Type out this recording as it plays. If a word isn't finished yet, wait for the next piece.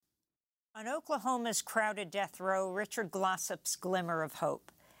On Oklahoma's crowded death row, Richard Glossip's glimmer of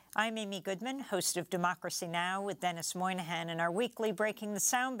hope. I'm Amy Goodman, host of Democracy Now! With Dennis Moynihan in our weekly Breaking the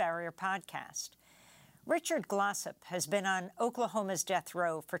Sound Barrier podcast. Richard Glossip has been on Oklahoma's death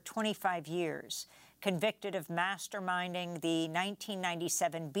row for 25 years, convicted of masterminding the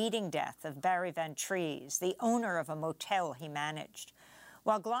 1997 beating death of Barry Van Trees, the owner of a motel he managed.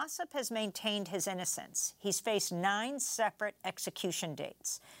 While Glossip has maintained his innocence, he's faced 9 separate execution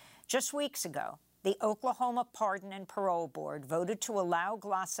dates. Just weeks ago, the Oklahoma Pardon and Parole Board voted to allow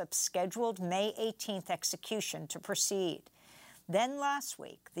Glossip's scheduled May 18th execution to proceed. Then last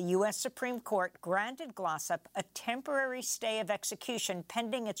week, the U.S. Supreme Court granted Glossip a temporary stay of execution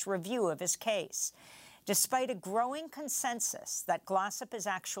pending its review of his case. Despite a growing consensus that Glossip is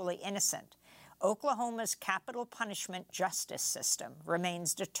actually innocent, Oklahoma's capital punishment justice system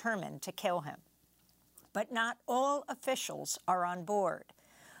remains determined to kill him. But not all officials are on board.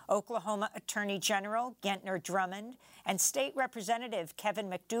 Oklahoma Attorney General Gentner Drummond and State Representative Kevin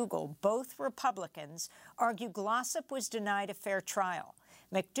McDougal, both Republicans, argue Glossip was denied a fair trial.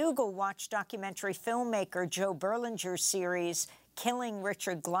 McDougal watched documentary filmmaker Joe Berlinger's series Killing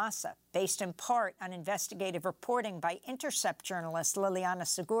Richard Glossip, based in part on investigative reporting by Intercept journalists Liliana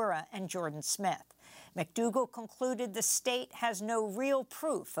Segura and Jordan Smith. McDougal concluded the state has no real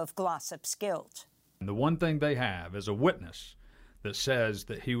proof of Glossip's guilt. The one thing they have is a witness that says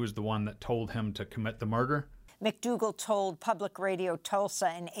that he was the one that told him to commit the murder. McDougal told Public Radio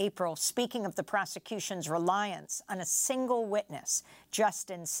Tulsa in April, speaking of the prosecution's reliance on a single witness,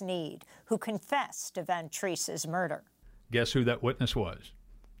 Justin Sneed, who confessed to Van Treese's murder. Guess who that witness was?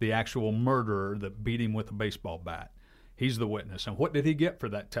 The actual murderer that beat him with a baseball bat. He's the witness. And what did he get for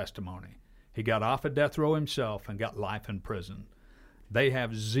that testimony? He got off of death row himself and got life in prison. They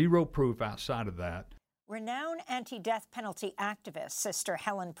have zero proof outside of that. Renowned anti-death penalty activist Sister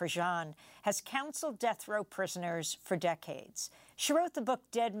Helen Prejean has counseled death row prisoners for decades. She wrote the book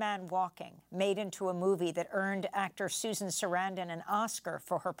Dead Man Walking, made into a movie that earned actor Susan Sarandon an Oscar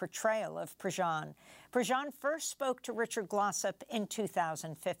for her portrayal of Prejean. Prejean first spoke to Richard Glossip in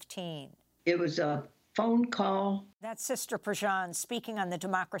 2015. It was a phone call. That's Sister Prejean speaking on the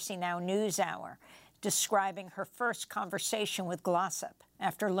Democracy Now! News Hour, describing her first conversation with Glossip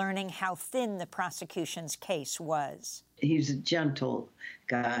after learning how thin the prosecution's case was. He's a gentle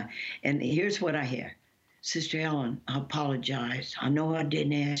guy. And here's what I hear. Sister Helen, I apologize. I know I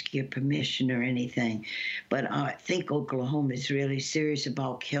didn't ask your permission or anything, but I think Oklahoma is really serious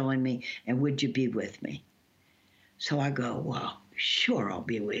about killing me, and would you be with me? So I go, well, sure, I'll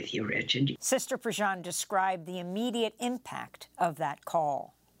be with you, Richard. Sister Prejean described the immediate impact of that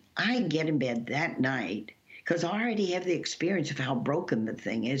call. I get in bed that night because I already have the experience of how broken the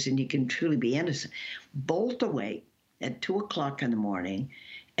thing is, and you can truly be innocent. Bolt awake at 2 o'clock in the morning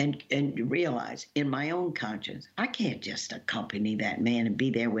and realize in my own conscience, I can't just accompany that man and be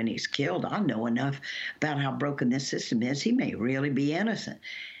there when he's killed. I know enough about how broken this system is. He may really be innocent.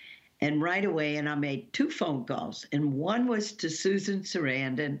 And right away, and I made 2 phone calls, and one was to Susan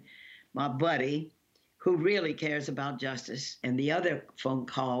Sarandon, my buddy, who really cares about justice. And the other phone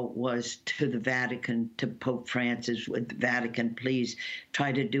call was to the Vatican, to Pope Francis, with the Vatican, please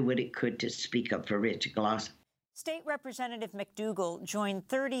try to do what it could to speak up for Richard Glossip. State Representative McDougal joined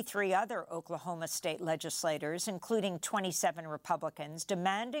 33 other Oklahoma state legislators, including 27 Republicans,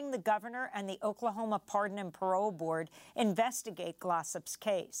 demanding the governor and the Oklahoma Pardon and Parole Board investigate Glossip's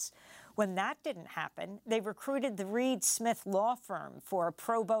case. When that didn't happen, they recruited the Reed Smith law firm for a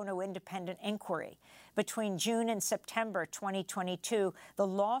pro bono independent inquiry. Between June and September 2022, the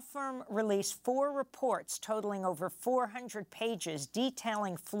law firm released 4 reports totaling over 400 pages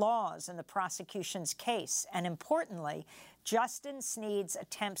detailing flaws in the prosecution's case and, importantly, Justin Sneed's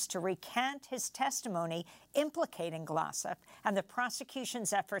attempts to recant his testimony implicating Glossip and the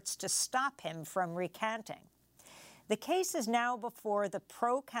prosecution's efforts to stop him from recanting. The case is now before the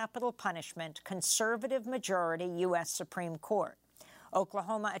pro-capital punishment conservative majority U.S. Supreme Court.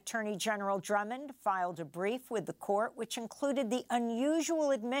 Oklahoma Attorney General Drummond filed a brief with the court which included the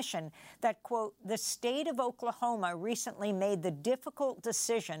unusual admission that, quote, the state of Oklahoma recently made the difficult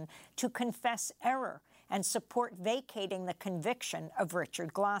decision to confess error and support vacating the conviction of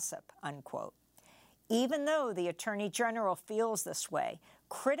Richard Glossip, unquote. Even though the Attorney General feels this way,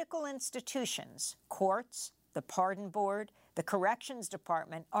 critical institutions, courts, the Pardon Board, the Corrections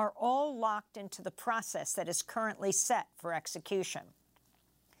Department are all locked into the process that is currently set for execution.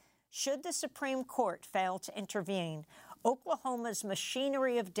 Should the Supreme Court fail to intervene, Oklahoma's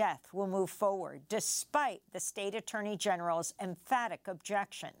machinery of death will move forward, despite the state attorney general's emphatic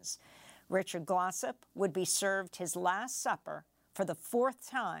objections. Richard Glossip would be served his last supper for the 4th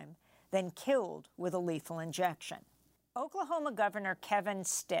time then killed with a lethal injection. Oklahoma Governor Kevin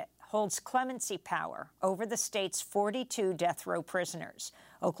Stitt holds clemency power over the state's 42 death row prisoners.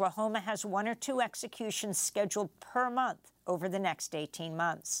 Oklahoma has 1 or 2 executions scheduled per month over the next 18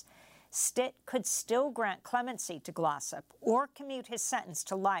 months. Stitt could still grant clemency to Glossip or commute his sentence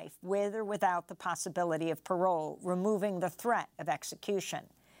to life with or without the possibility of parole, removing the threat of execution.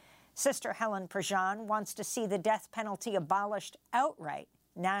 Sister Helen Prejean wants to see the death penalty abolished outright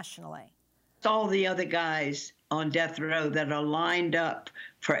nationally. All the other guys on death row that are lined up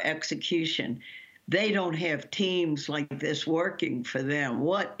for execution, they don't have teams like this working for them.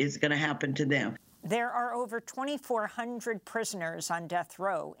 What is going to happen to them? There are over 2,400 prisoners on death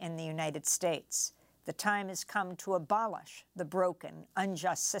row in the United States. The time has come to abolish the broken,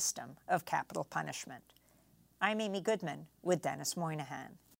 unjust system of capital punishment. I'm Amy Goodman with Dennis Moynihan.